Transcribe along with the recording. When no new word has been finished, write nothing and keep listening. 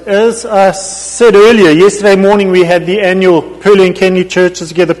As I said earlier, yesterday morning we had the annual Pearly and Kenley Churches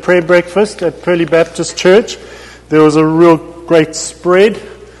Together prayer breakfast at Pearly Baptist Church. There was a real great spread,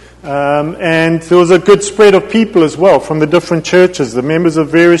 and there was a good spread of people as well from the different churches. The members of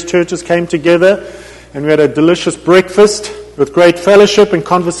various churches came together, and we had a delicious breakfast with great fellowship and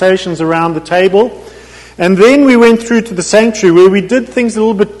conversations around the table. And then we went through to the sanctuary where we did things a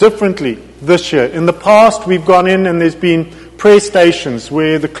little bit differently this year. In the past, we've gone in and there's been prayer stations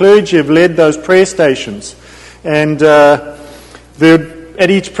where the clergy have led those prayer stations. And at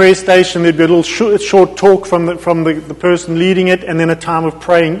each prayer station there'd be a little short talk from the person leading it, and then a time of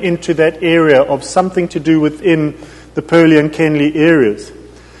praying into that area of something to do within the Pearly and Kenley areas.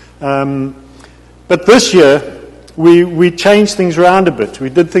 But this year, we changed things around a bit.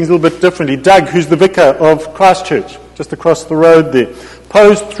 We did things a little bit differently. Doug, who's the vicar of Christchurch, just across the road there,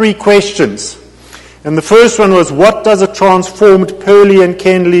 posed 3 questions. And the first one was, what does a transformed Pearly and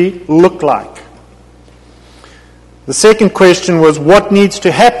Kenley look like? The second question was, what needs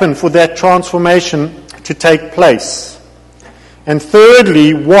to happen for that transformation to take place? And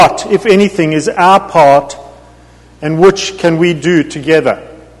thirdly, what, if anything, is our part and which can we do together?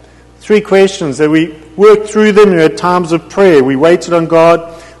 3 questions that we worked through them. We had times of prayer. We waited on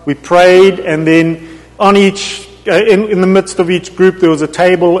God, we prayed, and then on each, in the midst of each group there was a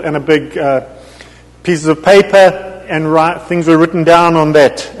table and a big pieces of paper, and things were written down on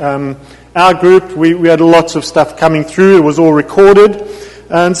that. Our group, we had lots of stuff coming through. It was all recorded.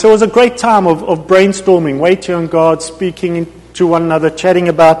 And so it was a great time of brainstorming, waiting on God, speaking to one another, chatting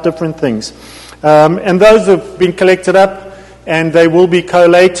about different things. And those have been collected up, and they will be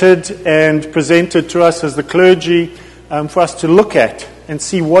collated and presented to us as the clergy for us to look at and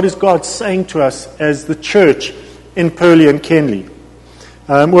see what is God saying to us as the church in Pearly and Kenley.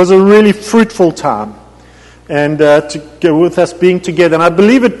 It was a really fruitful time, and to go with us being together. And I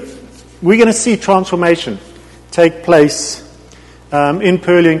believe we're going to see transformation take place in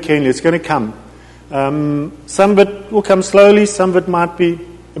Pearly and Kenley. It's going to come. Some of it will come slowly. Some of it might be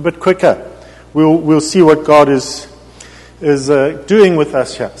a bit quicker. We'll see what God is doing with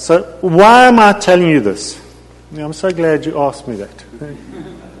us here. So why am I telling you this? I'm so glad you asked me that.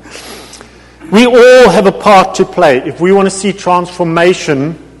 We all have a part to play if we want to see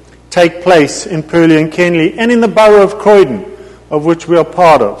transformation take place in Pearly and Kenley and in the borough of Croydon, of which we are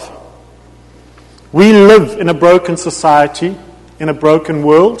part of. We live in a broken society, in a broken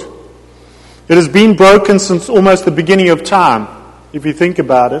world. It has been broken since almost the beginning of time, if you think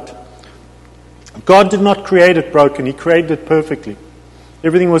about it. God did not create it broken. He created it perfectly.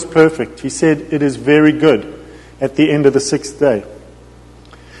 Everything was perfect. He said it is very good at the end of the 6th day.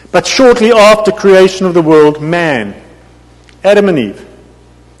 But shortly after creation of the world, man, Adam and Eve,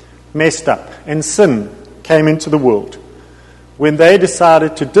 messed up, and sin came into the world when they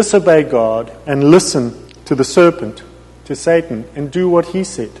decided to disobey God and listen to the serpent, to Satan, and do what he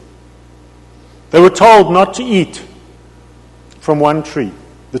said. They were told not to eat from one tree,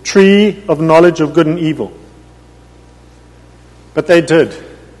 the tree of knowledge of good and evil. But they did.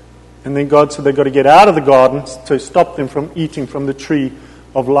 And then God said they've got to get out of the garden to stop them from eating from the tree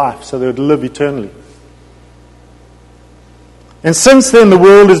of life, so they would live eternally. And since then the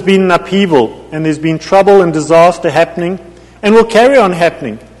world has been in upheaval, and there's been trouble and disaster happening, and will carry on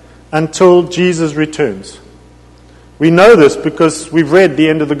happening until Jesus returns. We know this because we've read the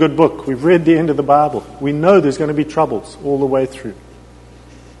end of the good book. We've read the end of the Bible. We know there's going to be troubles all the way through.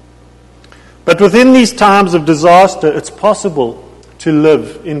 But within these times of disaster, it's possible to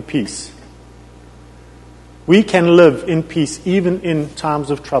live in peace. We can live in peace even in times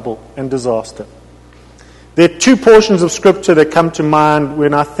of trouble and disaster. There are 2 portions of Scripture that come to mind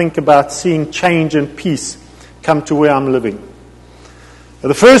when I think about seeing change and peace come to where I'm living.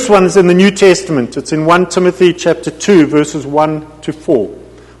 The first one is in the New Testament. It's in 1 Timothy chapter 2, verses 1 to 4.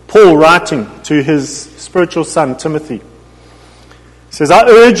 Paul writing to his spiritual son, Timothy, says, I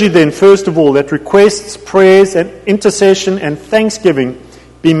urge you then, first of all, that requests, prayers, and intercession and thanksgiving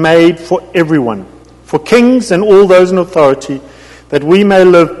be made for everyone, for kings and all those in authority, that we may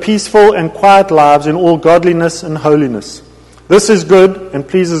live peaceful and quiet lives in all godliness and holiness. This is good and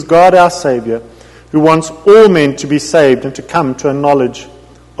pleases God our Saviour, who wants all men to be saved and to come to a knowledge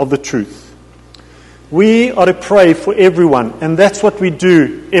of the truth. We are to pray for everyone, and that's what we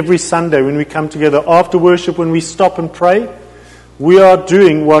do every Sunday when we come together. After worship, when we stop and pray, we are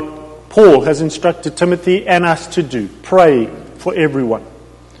doing what Paul has instructed Timothy and us to do. Pray for everyone.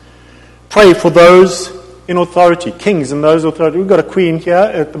 Pray for those in authority, kings and those authority. We've got a queen here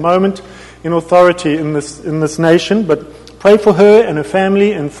at the moment in authority in this nation, but pray for her and her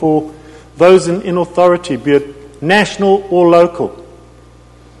family and for those in authority, be it national or local.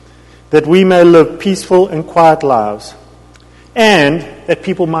 that we may live peaceful and quiet lives, and that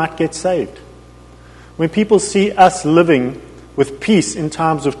people might get saved. When people see us living with peace in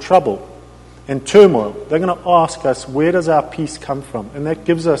times of trouble and turmoil, they're going to ask us, where does our peace come from? And that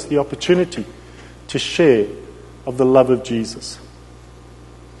gives us the opportunity to share of the love of Jesus.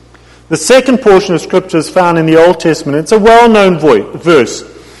 The second portion of Scripture is found in the Old Testament. It's a well-known verse,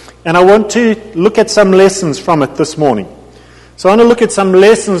 and I want to look at some lessons from it this morning. So I want to look at some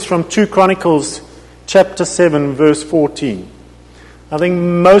lessons from 2 Chronicles chapter 7, verse 14. I think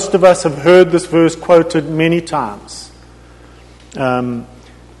most of us have heard this verse quoted many times.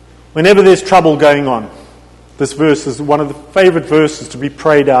 Whenever there's trouble going on, this verse is one of the favorite verses to be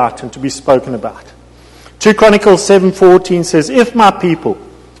prayed out and to be spoken about. 2 Chronicles 7:14 says, "If my people,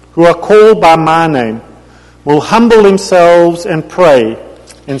 who are called by my name, will humble themselves and pray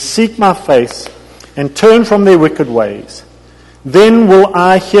and seek my face and turn from their wicked ways, then will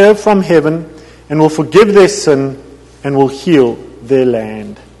I hear from heaven and will forgive their sin and will heal their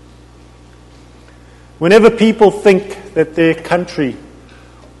land." Whenever people think that their country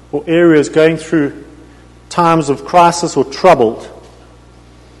or area is going through times of crisis or trouble,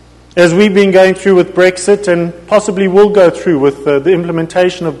 as we've been going through with Brexit and possibly will go through with the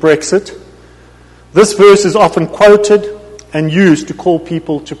implementation of Brexit, this verse is often quoted and used to call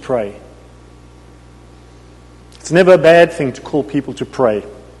people to pray. It's never a bad thing to call people to pray.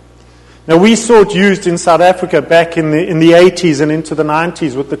 Now, we saw it used in South Africa back in the 80s and into the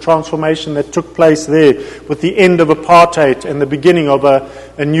 90s with the transformation that took place there, with the end of apartheid and the beginning of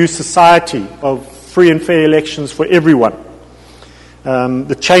a new society of free and fair elections for everyone.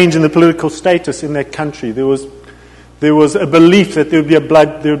 The change in the political status in that country. There was a belief that there would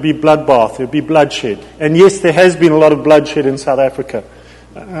be bloodbath, there would be bloodshed. And yes, there has been a lot of bloodshed in South Africa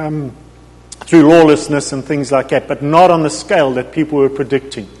through lawlessness and things like that, but not on the scale that people were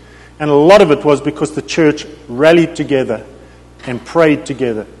predicting. And a lot of it was because the church rallied together and prayed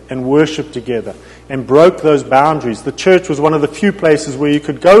together and worshipped together and broke those boundaries. The church was one of the few places where you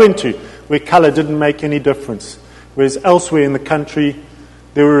could go into where colour didn't make any difference. Whereas elsewhere in the country,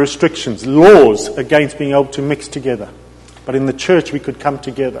 there were restrictions, laws against being able to mix together. But in the church, we could come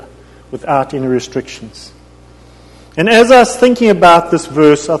together without any restrictions. And as I was thinking about this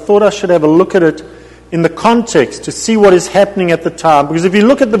verse, I thought I should have a look at it in the context to see what is happening at the time. Because if you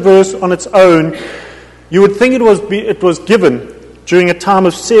look at the verse on its own, you would think it was given during a time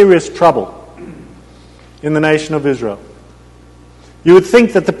of serious trouble in the nation of Israel. You would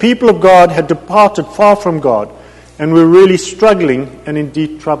think that the people of God had departed far from God and were really struggling and in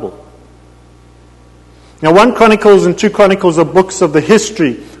deep trouble. Now, 1 Chronicles and 2 Chronicles are books of the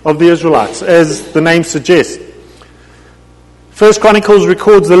history of the Israelites, as the name suggests. 1 Chronicles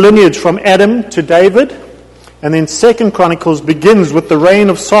records the lineage from Adam to David, and then 2 Chronicles begins with the reign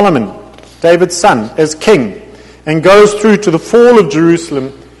of Solomon, David's son, as king, and goes through to the fall of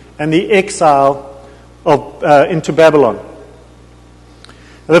Jerusalem and the exile into Babylon.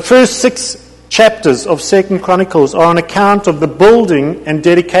 The first 6 chapters of 2 Chronicles are an account of the building and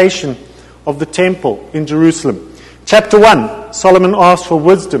dedication of the temple in Jerusalem. Chapter 1, Solomon asks for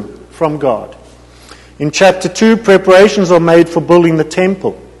wisdom from God. In chapter 2, preparations are made for building the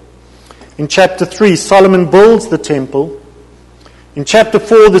temple. In chapter 3, Solomon builds the temple. In chapter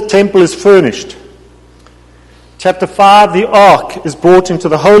 4, the temple is furnished. Chapter 5, the ark is brought into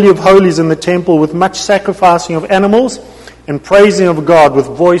the Holy of Holies in the temple with much sacrificing of animals and praising of God with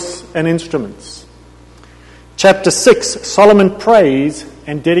voice and instruments. Chapter 6, Solomon prays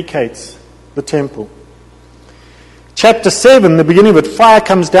and dedicates the temple. Chapter 7, the beginning of it, fire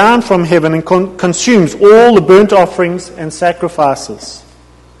comes down from heaven and consumes all the burnt offerings and sacrifices.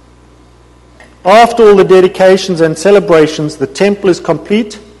 After all the dedications and celebrations, the temple is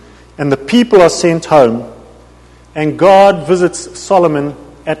complete and the people are sent home, and God visits Solomon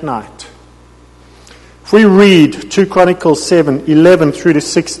at night. If we read 2 Chronicles 7, 11 through to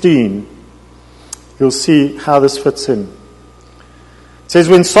 16, you'll see how this fits in. It says,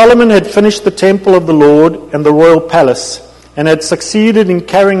 when Solomon had finished the temple of the Lord and the royal palace, and had succeeded in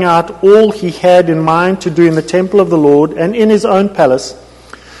carrying out all he had in mind to do in the temple of the Lord and in his own palace,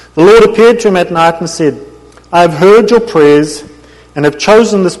 the Lord appeared to him at night and said, I have heard your prayers and have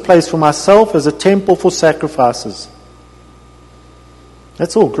chosen this place for myself as a temple for sacrifices.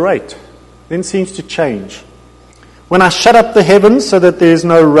 That's all great. Then seems to change. When I shut up the heavens so that there is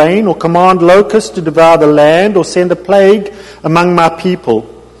no rain, or command locusts to devour the land, or send a plague among my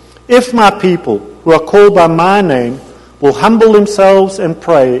people, if my people who are called by my name will humble themselves and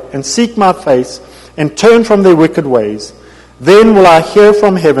pray and seek my face and turn from their wicked ways, then will I hear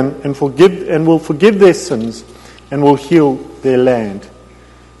from heaven and will forgive their sins and will heal their land.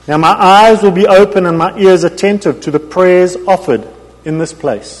 Now my eyes will be open and my ears attentive to the prayers offered in this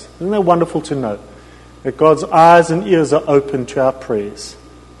place. Isn't that wonderful to know? That God's eyes and ears are open to our prayers.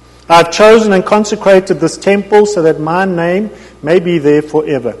 I've chosen and consecrated this temple so that my name may be there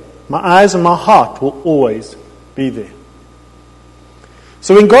forever. My eyes and my heart will always be there.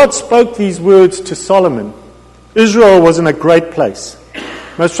 So when God spoke these words to Solomon, Israel was in a great place.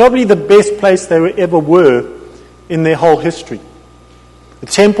 Most probably the best place they ever were in their whole history. The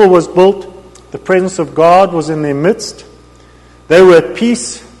temple was built. The presence of God was in their midst. They were at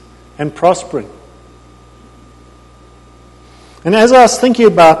peace and prospering. And as I was thinking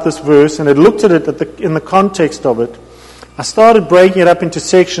about this verse and had looked at it in the context of it, I started breaking it up into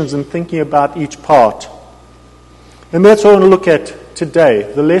sections and thinking about each part. And that's what I want to look at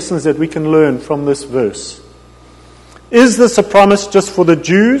today, the lessons that we can learn from this verse. Is this a promise just for the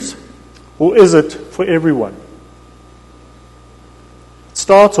Jews, or is it for everyone? It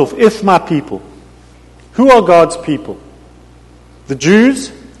starts off, if my people. Who are God's people? The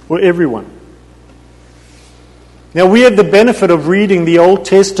Jews or everyone? Now we have the benefit of reading the Old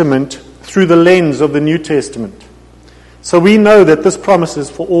Testament through the lens of the New Testament. So we know that this promise is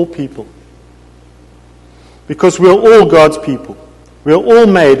for all people. Because we're all God's people. We're all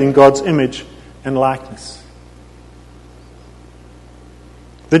made in God's image and likeness.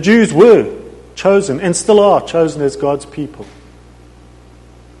 The Jews were chosen and still are chosen as God's people.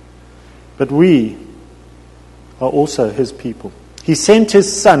 But we are also His people. He sent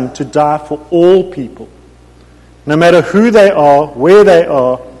His Son to die for all people. No matter who they are, where they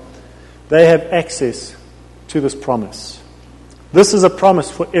are, they have access to this promise. This is a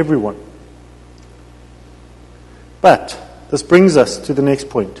promise for everyone. But this brings us to the next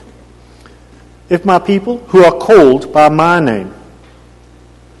point. If my people, who are called by my name,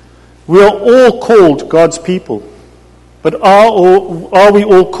 we are all called God's people, but are we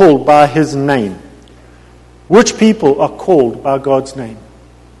all called by His name? Which people are called by God's name?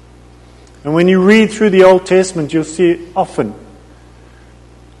 And when you read through the Old Testament, you'll see it often.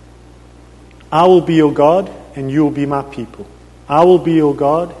 I will be your God, and you will be my people. I will be your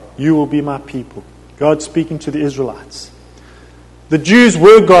God, you will be my people. God speaking to the Israelites. The Jews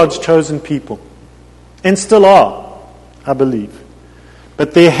were God's chosen people, and still are, I believe.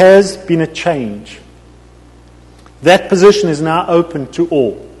 But there has been a change. That position is now open to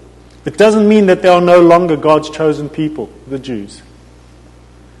all. It doesn't mean that they are no longer God's chosen people, the Jews.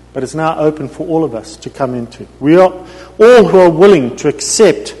 But it's now open for all of us to come into. We are all who are willing to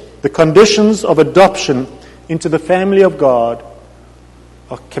accept the conditions of adoption into the family of God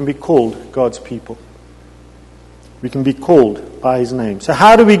can be called God's people. We can be called by His name. So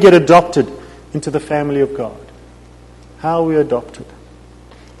how do we get adopted into the family of God? How are we adopted?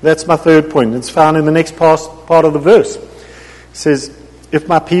 That's my third point. It's found in the next part of the verse. It says, if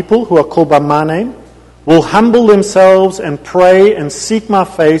my people who are called by my name will humble themselves and pray and seek my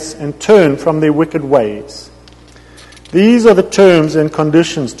face and turn from their wicked ways. These are the terms and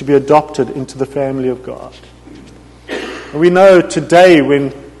conditions to be adopted into the family of God. And we know today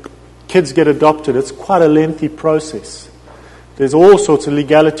when kids get adopted, it's quite a lengthy process. There's all sorts of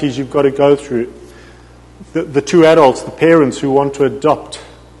legalities you've got to go through. The two adults, the parents who want to adopt,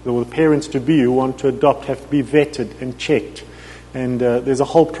 or the parents-to-be who want to adopt, have to be vetted and checked. And there's a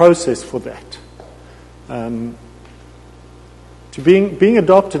whole process for that. To being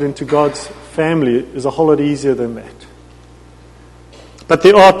adopted into God's family is a whole lot easier than that. But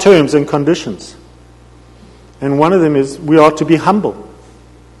there are terms and conditions. And one of them is we are to be humble.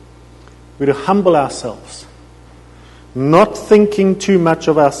 We're to humble ourselves. Not thinking too much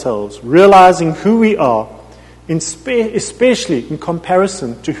of ourselves. Realizing who we are, especially in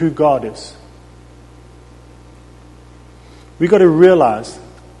comparison to who God is. We've got to realize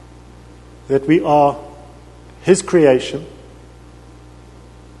that we are His creation,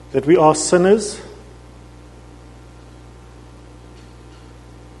 that we are sinners,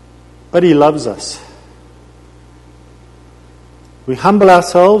 but He loves us. We humble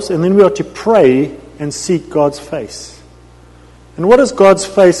ourselves, and then we are to pray and seek God's face. And what does God's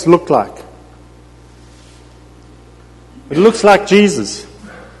face look like? It looks like Jesus.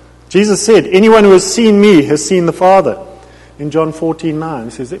 Jesus said, anyone who has seen me has seen the Father. In John 14:9,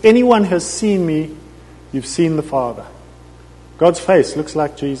 it says, if anyone has seen me, you've seen the Father. God's face looks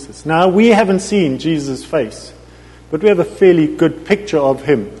like Jesus. Now, we haven't seen Jesus' face, but we have a fairly good picture of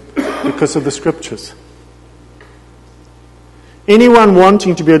Him because of the Scriptures. Anyone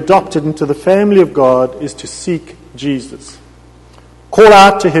wanting to be adopted into the family of God is to seek Jesus. Call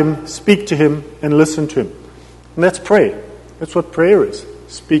out to Him, speak to Him, and listen to Him. And that's prayer. That's what prayer is.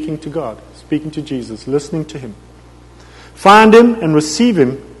 Speaking to God, speaking to Jesus, listening to Him. Find Him and receive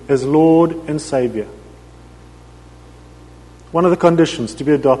Him as Lord and Savior. One of the conditions to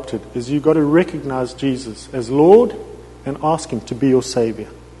be adopted is you've got to recognize Jesus as Lord and ask Him to be your Savior.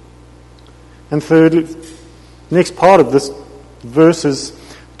 And thirdly, next part of this verse is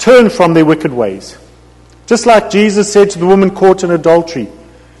turn from their wicked ways. Just like Jesus said to the woman caught in adultery,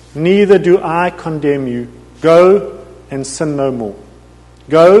 neither do I condemn you. Go and sin no more.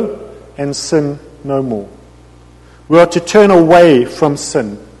 Go and sin no more. We are to turn away from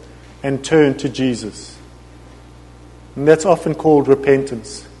sin and turn to Jesus. And that's often called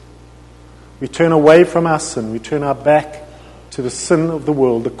repentance. We turn away from our sin. We turn our back to the sin of the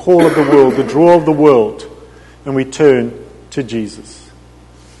world, the call of the world, the draw of the world, and we turn to Jesus.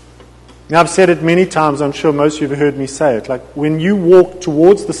 Now, I've said it many times. I'm sure most of you have heard me say it. Like when you walk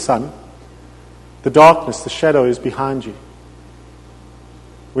towards the sun, the darkness, the shadow is behind you.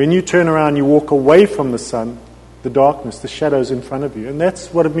 When you turn around, you walk away from the sun, the darkness, the shadow is in front of you. And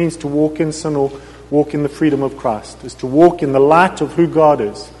that's what it means to walk in sin or walk in the freedom of Christ, is to walk in the light of who God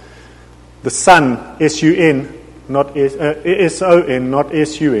is. The sun, S-U-N, not S-O-N, not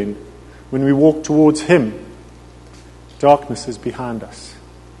S-U-N. When we walk towards Him, darkness is behind us.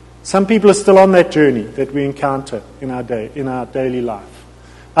 Some people are still on that journey that we encounter in our daily life.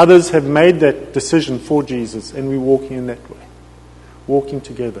 Others have made that decision for Jesus, and we're walking in that way, walking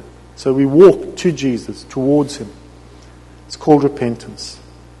together. So we walk to Jesus, towards Him. It's called repentance.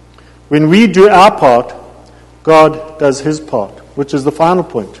 When we do our part, God does His part, which is the final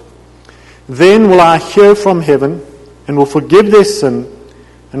point. Then will I hear from heaven and will forgive their sin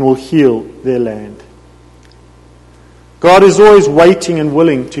and will heal their land. God is always waiting and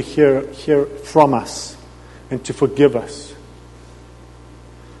willing to hear from us and to forgive us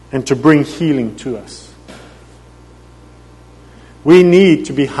and to bring healing to us. We need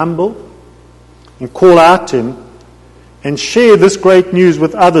to be humble and call out to Him and share this great news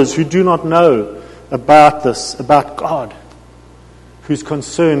with others who do not know about this, about God, who's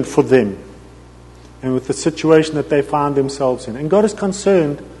concerned for them and with the situation that they find themselves in. And God is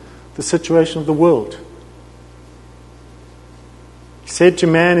concerned the situation of the world. He said to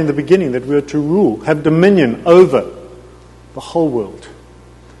man in the beginning that we are to rule, have dominion over the whole world.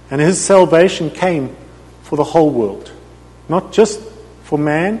 And His salvation came for the whole world. Not just for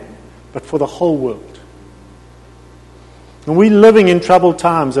man, but for the whole world. And we're living in troubled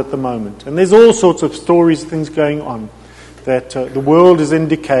times at the moment. And there's all sorts of stories, things going on. That the world is in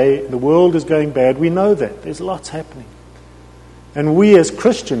decay, the world is going bad. We know that. There's lots happening. And we as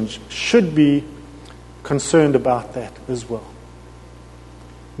Christians should be concerned about that as well.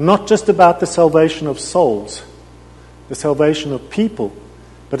 Not just about the salvation of souls, the salvation of people,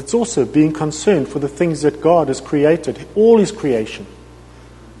 but it's also being concerned for the things that God has created, all His creation.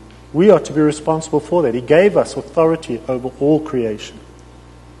 We are to be responsible for that. He gave us authority over all creation.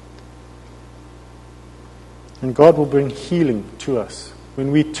 And God will bring healing to us.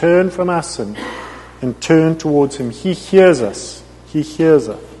 When we turn from our sin and turn towards Him, He hears us. He hears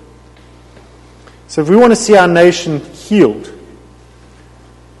us. So if we want to see our nation healed,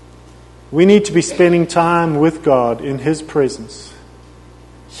 we need to be spending time with God in His presence,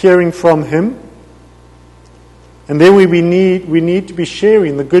 hearing from Him. And then we need to be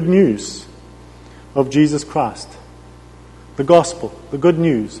sharing the good news of Jesus Christ. The gospel, the good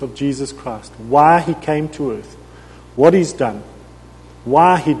news of Jesus Christ. Why He came to earth. What He's done.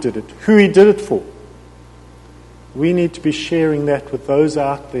 Why He did it. Who He did it for. We need to be sharing that with those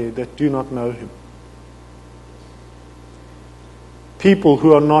out there that do not know Him. People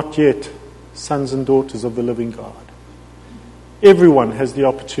who are not yet sons and daughters of the living God. Everyone has the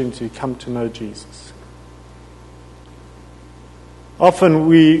opportunity to come to know Jesus. Often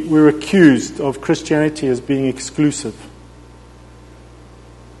we're accused of Christianity as being exclusive.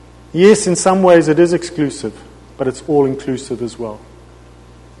 Yes, in some ways it is exclusive, but it's all-inclusive as well.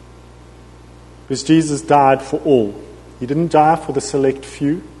 Because Jesus died for all. He didn't die for the select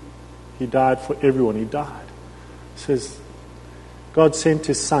few. He died for everyone. He died. It says, God sent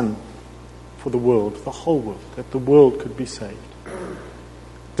His Son for the world, the whole world, that the world could be saved.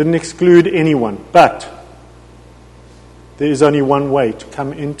 Didn't exclude anyone, but there is only one way to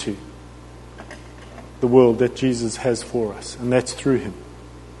come into the world that Jesus has for us, and that's through Him.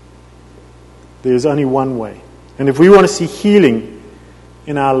 There is only one way. And if we want to see healing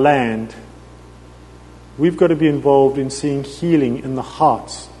in our land, we've got to be involved in seeing healing in the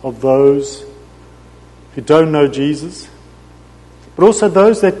hearts of those who don't know Jesus, but also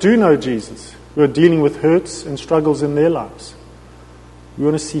those that do know Jesus, who are dealing with hurts and struggles in their lives. We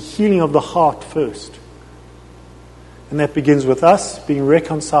want to see healing of the heart first. And that begins with us being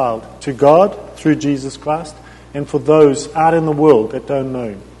reconciled to God through Jesus Christ, and for those out in the world that don't know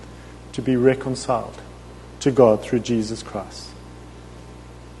Him, to be reconciled to God through Jesus Christ?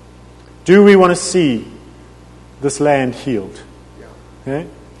 Do we want to see this land healed? Okay?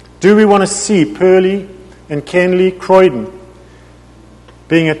 Do we want to see Purley and Kenley, Croydon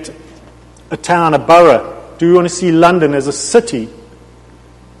being a town, a borough? Do we want to see London as a city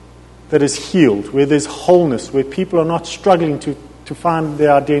that is healed, where there's wholeness, where people are not struggling to find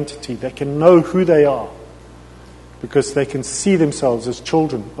their identity? They can know who they are because they can see themselves as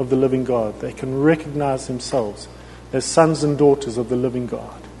children of the living God. They can recognize themselves as sons and daughters of the living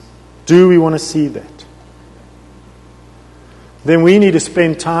God. Do we want to see that? Then we need to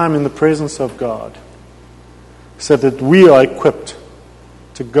spend time in the presence of God so that we are equipped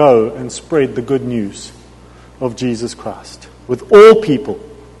to go and spread the good news of Jesus Christ with all people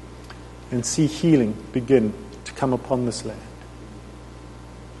and see healing begin to come upon this land.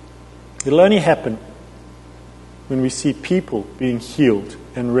 It'll only happen when we see people being healed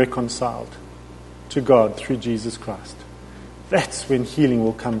and reconciled to God through Jesus Christ. That's when healing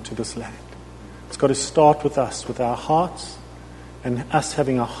will come to this land. It's got to start with us, with our hearts, and us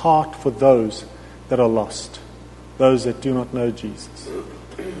having a heart for those that are lost, those that do not know Jesus.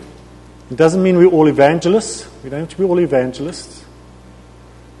 It doesn't mean we're all evangelists. We don't have to be all evangelists.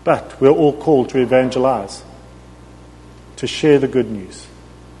 But we're all called to evangelize, to share the good news.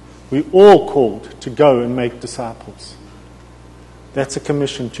 We're all called to go and make disciples. That's a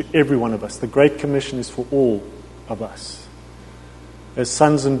commission to every one of us. The Great Commission is for all of us, as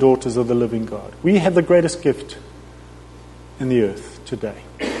sons and daughters of the living God. We have the greatest gift in the earth today.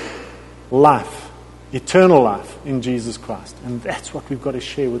 Life, eternal life in Jesus Christ. And that's what we've got to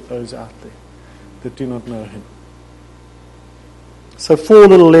share with those out there that do not know Him. So 4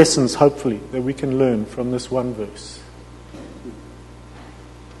 little lessons, hopefully, that we can learn from this one verse.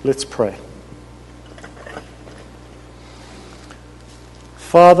 Let's pray.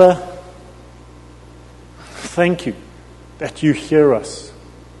 Father, thank you that you hear us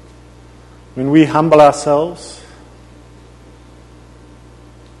when we humble ourselves,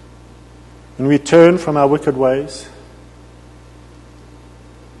 when we turn from our wicked ways,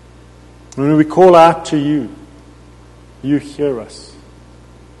 when we call out to you, you hear us.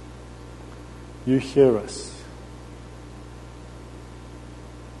 You hear us.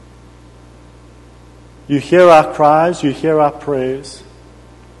 You hear our cries, you hear our prayers.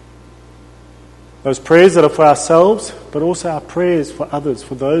 Those prayers that are for ourselves, but also our prayers for others,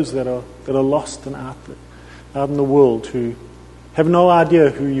 for those that are lost and out in the world who have no idea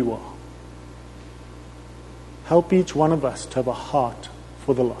who you are. Help each one of us to have a heart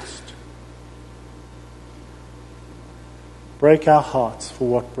for the lost. Break our hearts for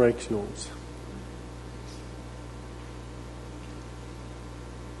what breaks yours.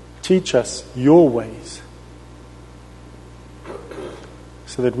 Teach us your ways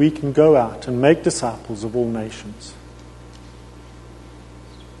so that we can go out and make disciples of all nations.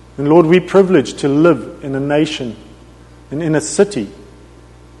 And Lord, we're privileged to live in a nation and in a city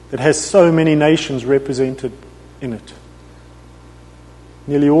that has so many nations represented in it.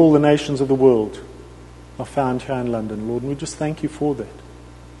 Nearly all the nations of the world are found here in London, Lord, and we just thank you for that.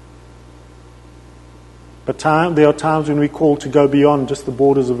 But there are times when we call to go beyond just the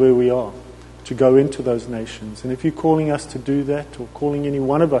borders of where we are, to go into those nations. And if you're calling us to do that, or calling any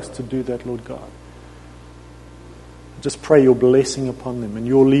one of us to do that, Lord God, I just pray your blessing upon them and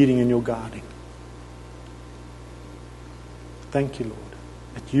your leading and your guiding. Thank you, Lord,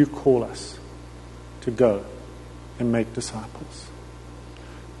 that you call us to go and make disciples.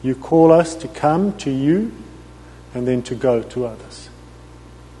 You call us to come to you and then to go to others.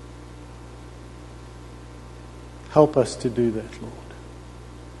 Help us to do that, Lord.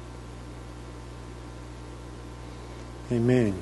 Amen.